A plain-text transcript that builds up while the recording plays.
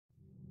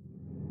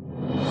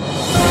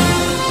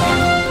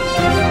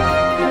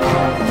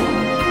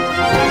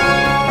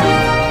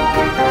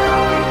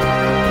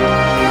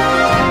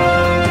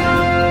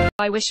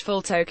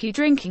WishfulToki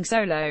Drinking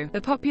Solo,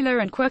 the popular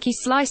and quirky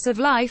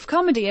slice-of-life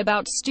comedy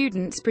about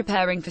students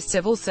preparing for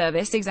civil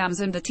service exams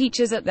and the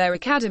teachers at their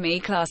academy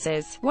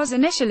classes, was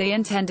initially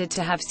intended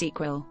to have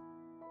sequel.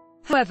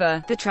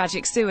 However, the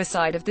tragic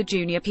suicide of the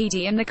junior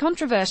PD and the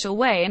controversial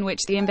way in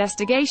which the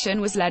investigation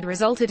was led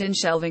resulted in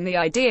shelving the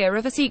idea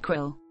of a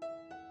sequel.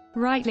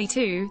 Rightly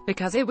too,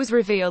 because it was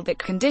revealed that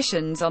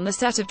conditions on the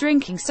set of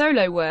Drinking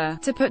Solo were,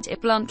 to put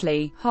it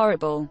bluntly,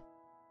 horrible.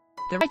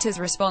 The writer's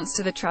response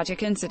to the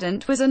tragic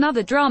incident was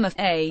another drama,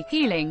 a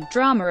healing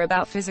drama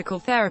about physical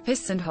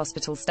therapists and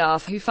hospital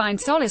staff who find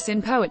solace in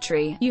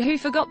poetry, you who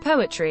forgot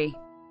poetry.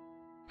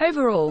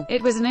 Overall,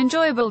 it was an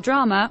enjoyable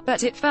drama,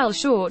 but it fell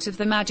short of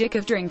the magic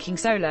of Drinking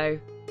Solo.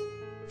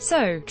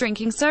 So,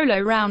 Drinking Solo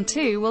Round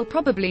 2 will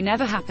probably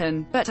never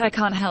happen, but I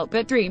can't help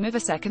but dream of a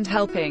second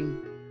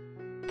helping.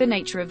 The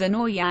nature of the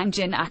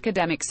Noryangjin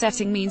academic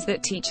setting means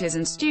that teachers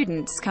and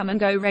students come and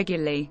go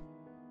regularly.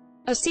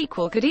 A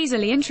sequel could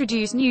easily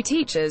introduce new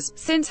teachers,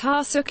 since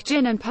Ha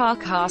Suk-jin and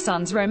Park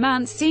Ha-sun's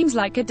romance seems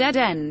like a dead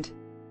end.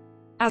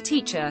 As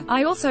teacher,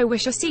 I also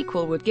wish a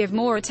sequel would give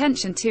more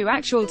attention to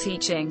actual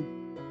teaching.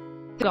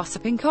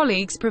 Gossiping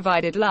colleagues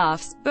provided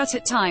laughs, but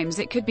at times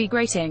it could be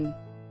grating.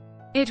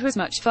 It was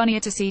much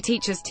funnier to see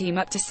teachers team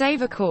up to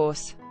save a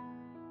course.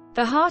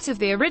 The heart of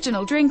the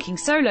original Drinking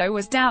Solo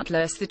was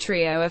doubtless the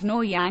trio of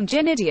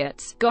Noryangjin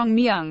idiots, Gong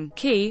Myung,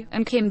 Ki,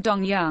 and Kim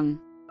Dong-young.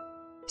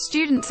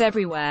 Students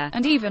everywhere,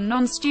 and even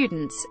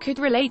non-students, could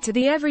relate to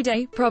the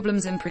everyday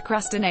problems and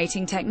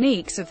procrastinating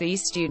techniques of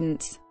these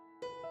students.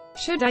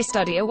 Should I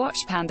study or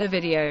watch Panda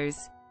videos?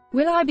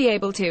 Will I be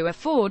able to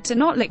afford to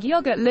not lick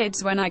yogurt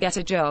lids when I get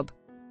a job?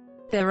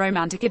 Their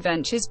romantic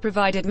adventures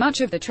provided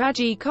much of the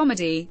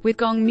tragi-comedy, with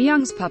Gong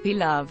Myung's puppy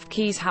love,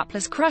 Ki's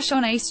hapless crush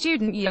on a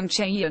student Young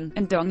Chae-yun,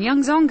 and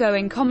Dong-young's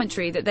ongoing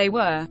commentary that they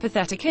were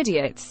pathetic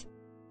idiots.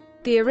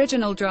 The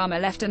original drama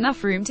left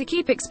enough room to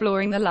keep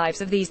exploring the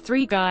lives of these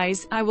three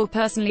guys. I will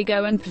personally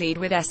go and plead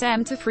with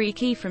SM to free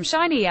Ki from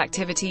shiny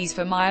activities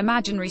for my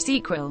imaginary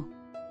sequel.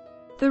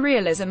 The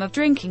realism of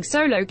Drinking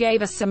Solo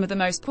gave us some of the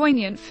most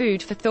poignant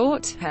food for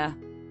thought.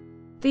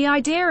 The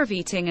idea of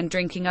eating and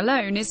drinking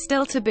alone is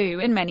still taboo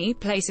in many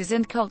places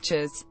and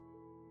cultures.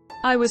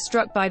 I was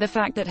struck by the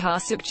fact that Ha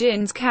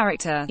Suk-jin's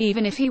character,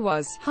 even if he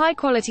was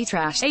high-quality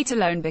trash, ate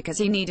alone because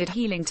he needed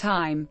healing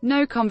time,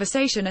 no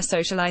conversation or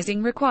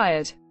socializing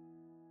required.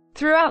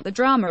 Throughout the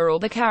drama all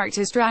the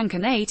characters drank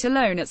and ate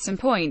alone at some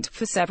point,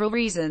 for several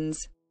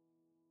reasons.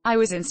 I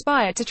was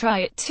inspired to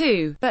try it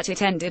too, but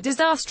it ended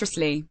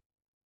disastrously.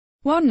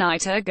 One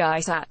night a guy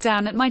sat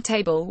down at my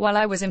table while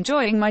I was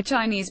enjoying my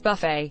Chinese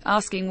buffet,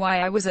 asking why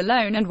I was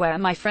alone and where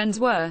my friends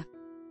were.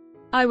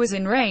 I was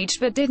enraged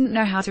but didn't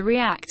know how to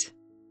react.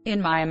 In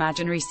my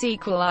imaginary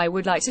sequel I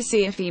would like to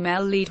see a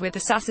female lead with the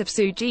sass of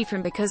Suji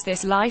from Because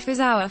This Life Is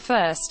Our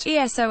First,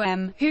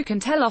 ESOM, who can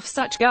tell off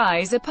such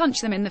guys or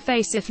punch them in the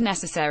face if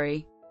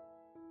necessary.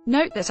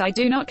 Note that I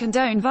do not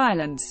condone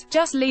violence,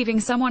 just leaving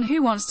someone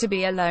who wants to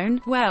be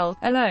alone, well,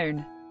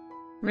 alone.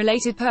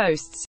 Related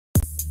posts.